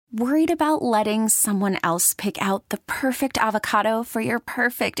Worried about letting someone else pick out the perfect avocado for your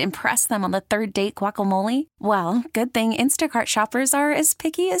perfect impress them on the third date guacamole? Well, good thing Instacart shoppers are as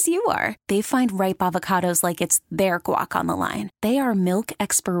picky as you are. They find ripe avocados like it's their guac on the line. They are milk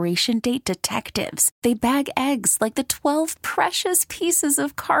expiration date detectives. They bag eggs like the 12 precious pieces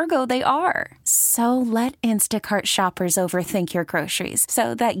of cargo they are. So let Instacart shoppers overthink your groceries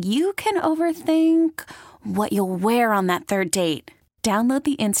so that you can overthink what you'll wear on that third date. Download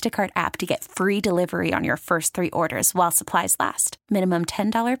the Instacart app to get free delivery on your first 3 orders while supplies last. Minimum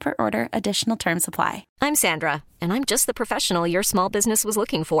 $10 per order. Additional terms apply. I'm Sandra, and I'm just the professional your small business was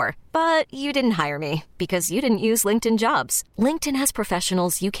looking for. But you didn't hire me because you didn't use LinkedIn Jobs. LinkedIn has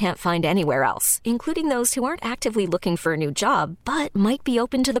professionals you can't find anywhere else, including those who aren't actively looking for a new job, but might be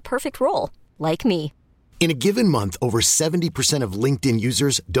open to the perfect role, like me. In a given month, over 70% of LinkedIn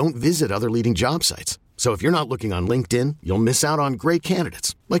users don't visit other leading job sites. So if you're not looking on LinkedIn, you'll miss out on great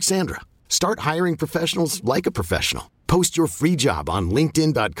candidates like Sandra. Start hiring professionals like a professional. Post your free job on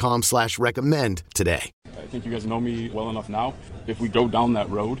linkedin.com/recommend today. I think you guys know me well enough now. If we go down that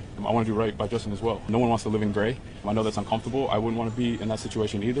road, I want to do right by Justin as well. No one wants to live in gray. I know that's uncomfortable. I wouldn't want to be in that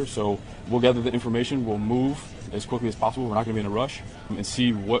situation either. So we'll gather the information. We'll move as quickly as possible. We're not going to be in a rush and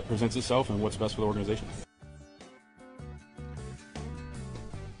see what presents itself and what's best for the organization.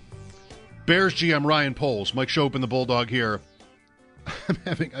 Bears GM Ryan Poles, Mike Shope and the Bulldog here.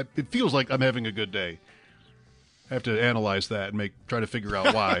 It feels like I'm having a good day. I have to analyze that and try to figure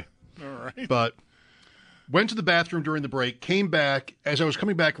out why. All right. But went to the bathroom during the break, came back. As I was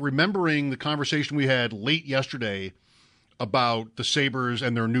coming back, remembering the conversation we had late yesterday about the Sabres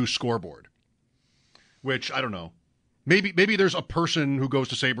and their new scoreboard, which, I don't know. Maybe there's a person who goes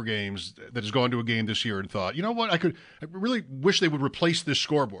to Sabre games that has gone to a game this year and thought, you know what, I really wish they would replace this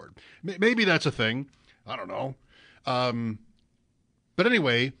scoreboard. Maybe that's a thing. I don't know. But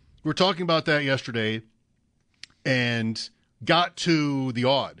anyway, we were talking about that yesterday and got to the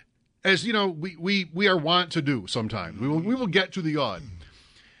odd. As you know, we are wont to do sometimes. We will get to the odd.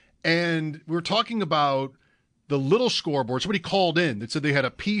 And we were talking about the little scoreboard. Somebody called in that said they had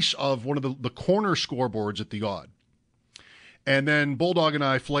a piece of one of the corner scoreboards at the odd. And then Bulldog and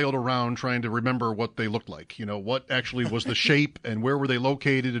I flailed around trying to remember what they looked like, what actually was the shape and where were they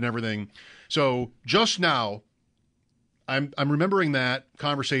located and everything. So just now, I'm remembering that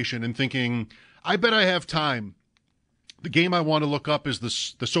conversation and thinking, I bet I have time. The game I want to look up is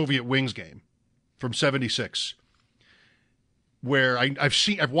the Soviet Wings game from '76, where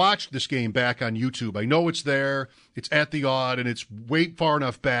I've watched this game back on YouTube. I know it's there, it's at the odd, and it's way far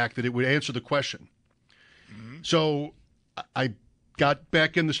enough back that it would answer the question. Mm-hmm. So I got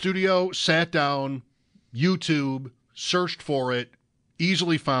back in the studio, sat down, YouTube, searched for it,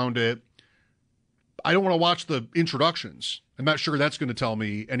 easily found it. I don't want to watch the introductions. I'm not sure that's going to tell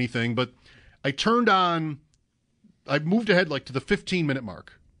me anything, but I moved ahead to the 15-minute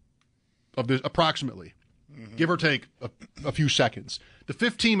mark of this, approximately, give or take a few seconds. The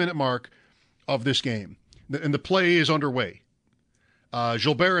 15-minute mark of this game, and the play is underway.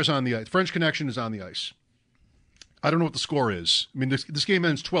 Gilbert is on the ice. French Connection is on the ice. I don't know what the score is. I mean, this game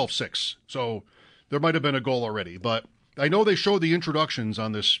ends 12-6, so there might have been a goal already. But I know they showed the introductions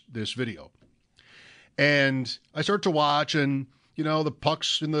on this video. And I start to watch, and, the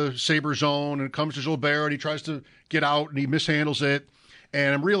puck's in the Sabre zone, and it comes to Gilbert, and he tries to get out, and he mishandles it.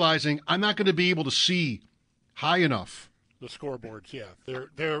 And I'm realizing I'm not going to be able to see high enough. The scoreboards, yeah.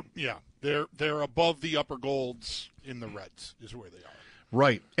 They're above the upper golds in the Reds is where they are.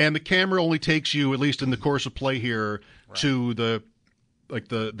 Right. And the camera only takes you, at least in the course of play here, right, to the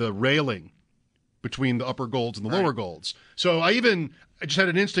railing between the upper golds and the lower golds. So I just had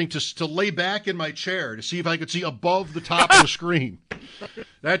an instinct to lay back in my chair to see if I could see above the top of the screen.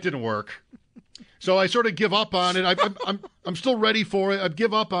 That didn't work. So I sort of give up on it. I'm still ready for it. I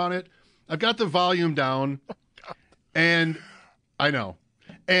give up on it. I've got the volume down, and I know.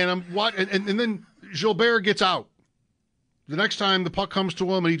 And and then Gilbert gets out. The next time the puck comes to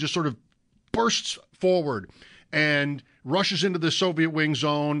him, and he just sort of bursts forward and rushes into the Soviet wing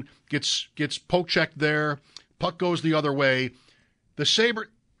zone, gets poke-checked there, puck goes the other way. The Sabre,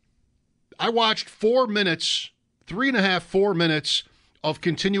 I watched 4 minutes, 3.5, 4 minutes of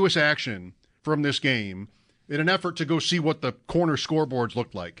continuous action from this game in an effort to go see what the corner scoreboards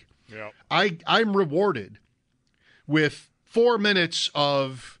looked like. Yeah. I'm rewarded with 4 minutes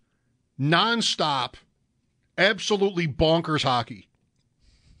of nonstop, absolutely bonkers hockey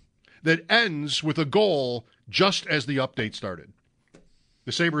that ends with a goal just as the update started.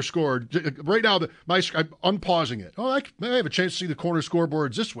 The Sabres scored. Right now, I'm unpausing it. I have a chance to see the corner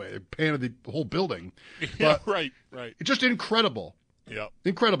scoreboards this way. They painted the whole building. Yeah, but right. It's just incredible. Yep.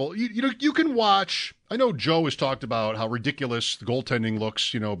 Incredible. You can watch. I know Joe has talked about how ridiculous the goaltending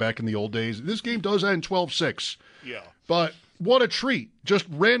looks, back in the old days. This game does end 12-6. Yeah. But what a treat. Just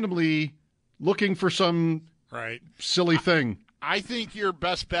randomly looking for some silly thing. I think your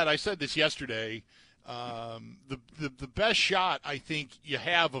best bet, I said this yesterday, the best shot I think you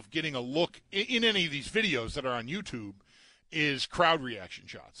have of getting a look in any of these videos that are on YouTube is crowd reaction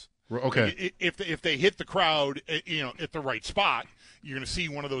shots. Okay. If they hit the crowd, at the right spot, you're going to see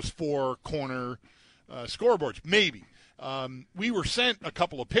one of those 4-corner scoreboards. Maybe. We were sent a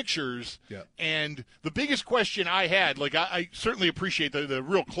couple of pictures, and the biggest question I had, I certainly appreciate the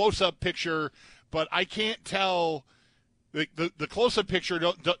real close-up picture, but I can't tell. The close-up picture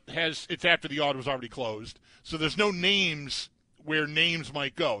it's after the odd was already closed, so there's no names where names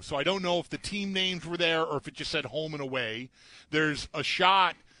might go. So I don't know if the team names were there or if it just said home and away. There's a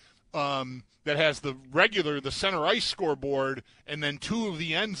shot that has the center ice scoreboard and then 2 of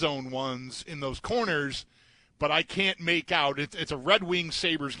the end zone ones in those corners, but I can't make out. It's a Red Wings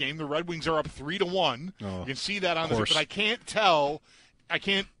Sabres game. The Red Wings are up 3-1. Oh, you can see that on the, but I can't tell.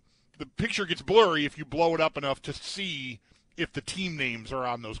 The picture gets blurry if you blow it up enough to see if the team names are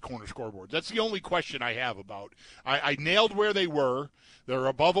on those corner scoreboards. That's the only question I have about. I nailed where they were. They're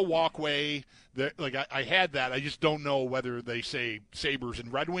above a walkway. I had that. I just don't know whether they say Sabres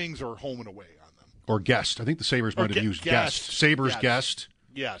and Red Wings or home and away on them. Or guest. I think the Sabres might have used guest. Sabres guest.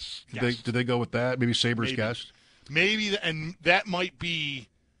 Yes. Did they go with that? Maybe Sabres guest? Maybe, and that might be,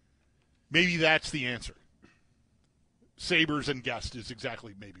 maybe that's the answer. Sabres and guest is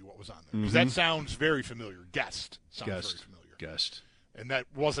exactly maybe what was on there. Because that sounds very familiar. Guest sounds very familiar. Guest. And that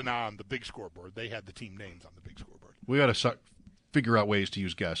wasn't on the big scoreboard. They had the team names on the big scoreboard. We got to figure out ways to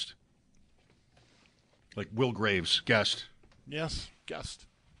use guest. Like Will Graves, guest. Yes, guest.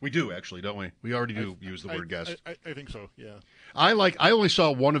 We do, actually, don't we? We already do use the word guest. I think so, yeah. I only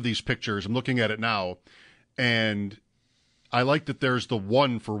saw one of these pictures. I'm looking at it now. And I like that there's the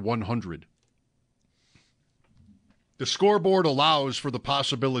 1 for 100. The scoreboard allows for the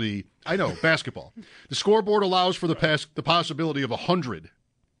possibility. I know, basketball. The scoreboard allows for the possibility of 100.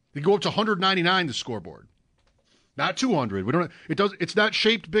 They go up to 199. The scoreboard, not 200. We don't. It does. It's not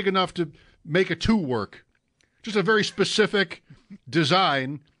shaped big enough to make a 2 work. Just a very specific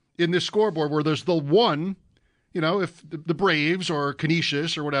design in this scoreboard where there's the 1. If the Braves or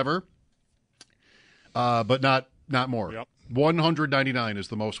Canisius or whatever, but not more. Yep. 199 is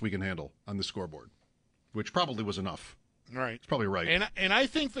the most we can handle on the scoreboard. Which probably was enough. Right. It's probably right. And I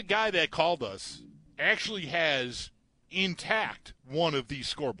think the guy that called us actually has intact one of these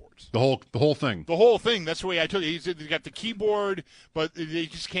scoreboards. The whole thing. The whole thing. That's the way I took it. He's got the keyboard, but they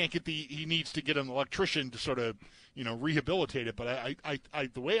just can't get he needs to get an electrician to sort of, rehabilitate it. But I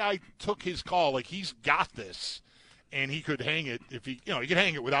the way I took his call, he's got this. And he could hang it if he could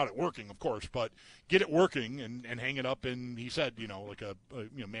hang it without it working, of course, but get it working and hang it up in, he said, like a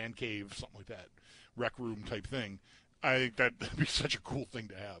man cave, something like that. Rec room type thing. I think that'd be such a cool thing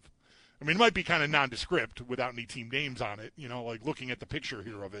to have. I mean, it might be kind of nondescript without any team names on it. Looking at the picture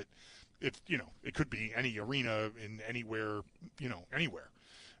here of it, it's it could be any arena in anywhere, anywhere.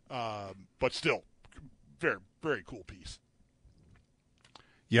 But still, very very cool piece.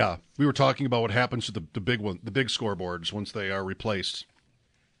 Yeah, we were talking about what happens to the big scoreboards once they are replaced.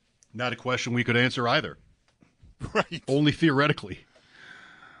 Not a question we could answer either. Right. Only theoretically.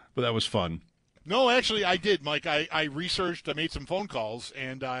 But that was fun. No, actually, I did, Mike. I researched, I made some phone calls,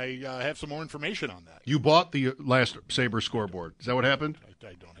 and I have some more information on that. You bought the last Sabres scoreboard. Is that what happened?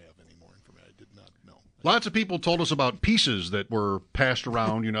 I don't have any more information. I did not know. Lots of people told us about pieces that were passed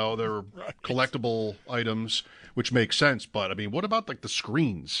around, they're right. Collectible items, which makes sense. But, I mean, what about, the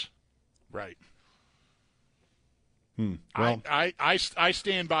screens? Right. Well, I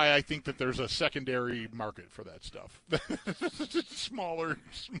stand by. I think that there's a secondary market for that stuff. smaller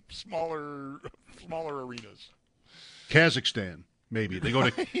arenas. Kazakhstan, maybe they go to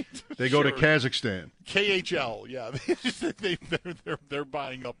to Kazakhstan. KHL, yeah, they're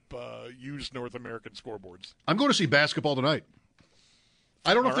buying up used North American scoreboards. I'm going to see basketball tonight.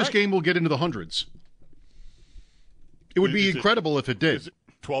 I don't know if this game will get into the hundreds. It would be incredible if it did. Is it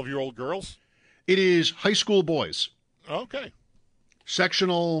 12-year-old girls? It is high school boys. Okay.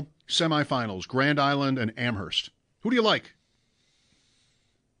 Sectional semifinals, Grand Island and Amherst. Who do you like?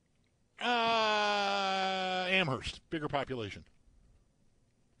 Amherst, bigger population.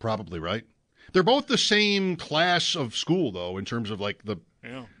 Probably, right? They're both the same class of school, though, in terms of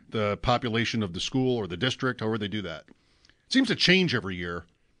the population of the school or the district, however they do that. It seems to change every year,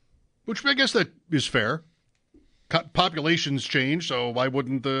 which I guess that is fair. Populations change, so why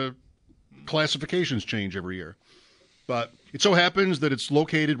wouldn't the classifications change every year? But It so happens that it's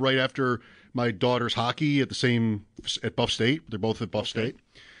located right after my daughter's hockey at Buff State. They're both at Buff State.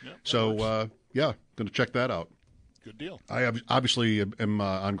 Yep, so, going to check that out. Good deal. I obviously am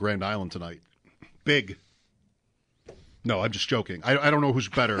on Grand Island tonight. Big. No, I'm just joking. I don't know who's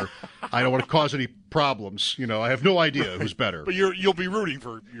better. I don't want to cause any problems. I have no idea who's better. But you'll be rooting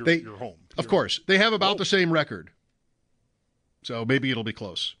for your home. Of course. They have about the same record. So maybe it'll be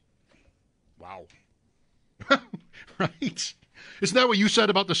close. Wow. Right? Isn't that what you said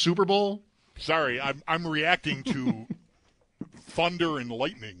about the Super Bowl? Sorry, I'm reacting to thunder and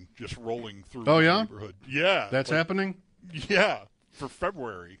lightning just rolling through the neighborhood. Yeah. That's happening? Yeah. For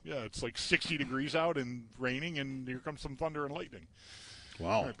February. Yeah, it's like 60 degrees out and raining, and here comes some thunder and lightning. Wow.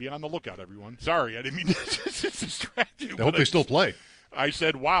 All right, be on the lookout, everyone. Sorry, I didn't mean to distract you. I hope they still play. I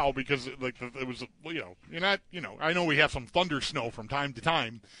said wow because it was, I know we have some thunder snow from time to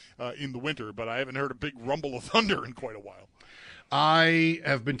time in the winter, but I haven't heard a big rumble of thunder in quite a while. I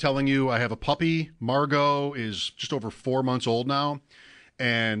have been telling you I have a puppy. Margot is just over 4 months old now,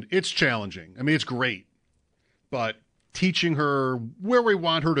 and it's challenging. I mean, it's great, but teaching her where we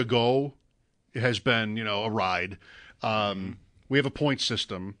want her to go has been, a ride. We have a point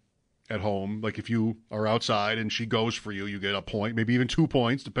system at home. Like if you are outside and she goes for you, you get a point, maybe even 2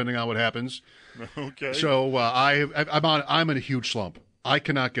 points, depending on what happens. Okay. So I'm in a huge slump. I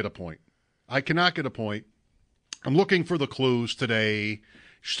cannot get a point. I'm looking for the clues today.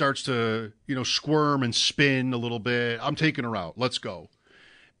 She starts to, squirm and spin a little bit. I'm taking her out. Let's go.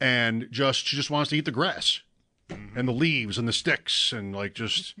 And she just wants to eat the grass and the leaves and the sticks and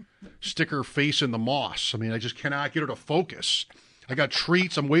just stick her face in the moss. I mean, I just cannot get her to focus. I got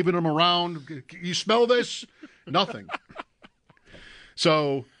treats. I'm waving them around. You smell this? Nothing.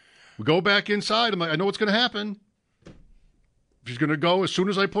 So we go back inside. I'm like, I know what's going to happen. She's going to go as soon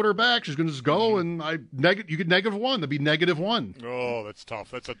as I put her back. She's going to just go, and you get -1. That'd be -1. Oh, that's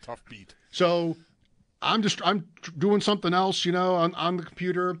tough. That's a tough beat. So I'm doing something else, on the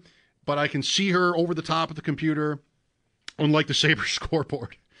computer, but I can see her over the top of the computer, unlike the Sabres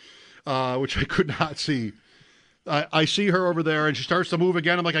scoreboard, which I could not see. I see her over there, and she starts to move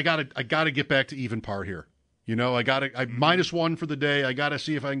again. I'm like, I gotta get back to even par here. I -1 for the day. I gotta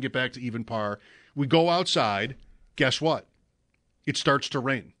see if I can get back to even par. We go outside. Guess what? It starts to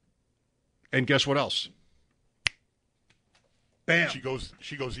rain. And guess what else? Bam.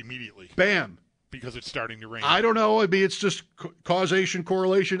 She goes immediately. Bam. Because it's starting to rain. I don't know. I mean, it's just causation,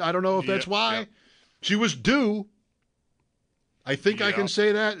 correlation. I don't know if that's why. Yeah. She was due. I think I can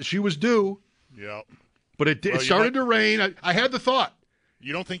say that. She was due. Yeah. But it started to rain. I had the thought.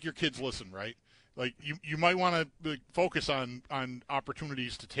 You don't think your kids listen, right? Like, you might want to focus on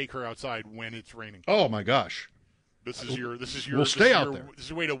opportunities to take her outside when it's raining. Oh, my gosh. This is your. We'll stay out there. This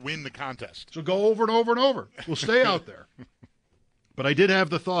is a way to win the contest. So go over and over and over. We'll stay out there. But I did have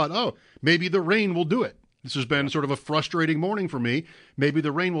the thought, maybe the rain will do it. This has been sort of a frustrating morning for me. Maybe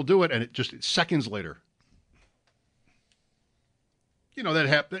the rain will do it, and it just seconds later.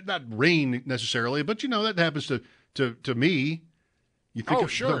 That not rain necessarily, but that happens to me. You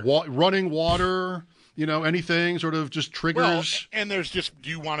think running water, anything sort of just triggers. Well, and there's just, do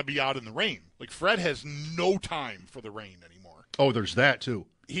you want to be out in the rain? Like Fred has no time for the rain anymore. Oh, there's that too.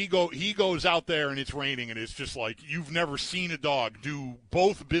 He goes out there and it's raining, and it's just like you've never seen a dog do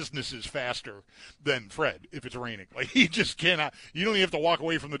both businesses faster than Fred if it's raining. Like he just cannot. You don't even have to walk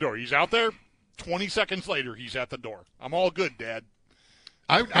away from the door. He's out there. 20 seconds later, he's at the door. I'm all good, Dad.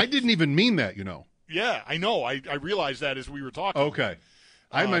 I didn't even mean that, Yeah, I know. I realized that as we were talking. Okay.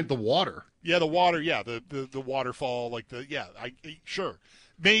 I meant the water. Yeah, the water. Yeah, the waterfall. Sure.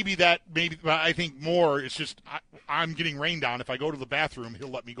 Maybe, but I think more it's just I'm getting rained on. If I go to the bathroom, he'll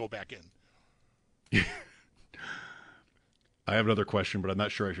let me go back in. I have another question, but I'm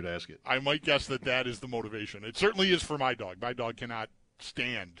not sure I should ask it. I might guess that is the motivation. It certainly is for my dog. My dog cannot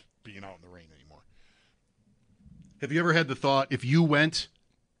stand being out in the rain anymore. Have you ever had the thought, if you went,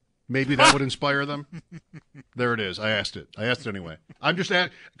 maybe that would inspire them? There it is. I asked it anyway. I'm just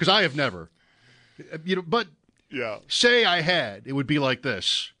because I have never. But yeah. Say I had, it would be like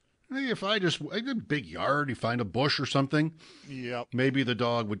this. Hey, if I had a big yard, you find a bush or something. Yep. Maybe the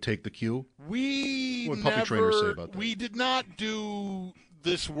dog would take the cue. What would puppy trainers say about that? We did not do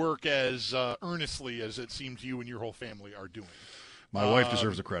this work as earnestly as it seems you and your whole family are doing. My wife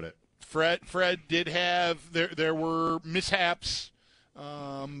deserves the credit. Fred did have there were mishaps,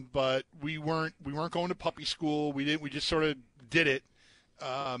 but we weren't going to puppy school. We just sort of did it,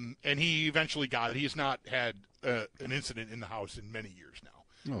 and he eventually got it. He has not had an incident in the house in many years now.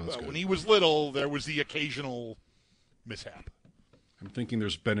 Oh, that's good. When he was little, there was the occasional mishap. I'm thinking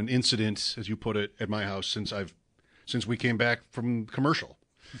there's been an incident, as you put it, at my house since since we came back from commercial.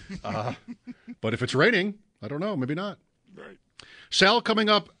 But if it's raining, I don't know, maybe not. Right. Sal coming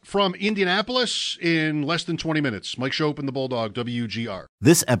up from Indianapolis in less than 20 minutes. Mike Shope and the Bulldog, WGR.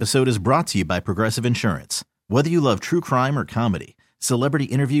 This episode is brought to you by Progressive Insurance. Whether you love true crime or comedy, celebrity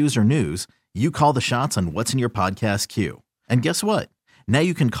interviews or news, you call the shots on what's in your podcast queue. And guess what? Now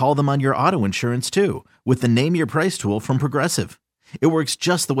you can call them on your auto insurance too with the Name Your Price tool from Progressive. It works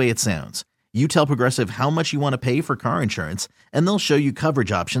just the way it sounds. You tell Progressive how much you want to pay for car insurance, and they'll show you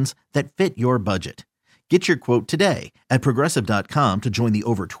coverage options that fit your budget. Get your quote today at Progressive.com to join the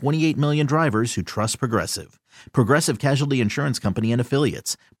over 28 million drivers who trust Progressive. Progressive Casualty Insurance Company and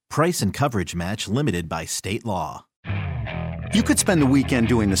Affiliates. Price and coverage match limited by state law. You could spend the weekend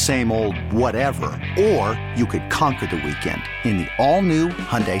doing the same old whatever, or you could conquer the weekend in the all-new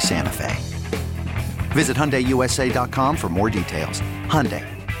Hyundai Santa Fe. Visit HyundaiUSA.com for more details. Hyundai,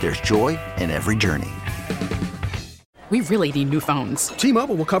 there's joy in every journey. We really need new phones.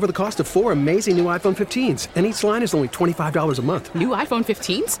 T-Mobile will cover the cost of 4 amazing new iPhone 15s, and each line is only $25 a month. New iPhone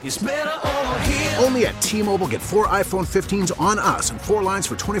 15s? It's better over here. Only at T-Mobile, get 4 iPhone 15s on us and 4 lines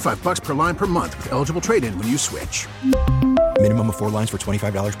for $25 per line per month with eligible trade-in when you switch. Minimum of 4 lines for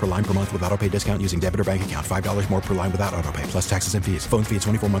 $25 per line per month with autopay discount using debit or bank account. $5 more per line without autopay, plus taxes and fees. Phone fee at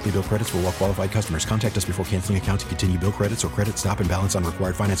 24 monthly bill credits for well-qualified customers. Contact us before canceling account to continue bill credits or credit stop and balance on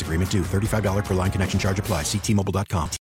required finance agreement due. $35 per line connection charge applies. See T-Mobile.com.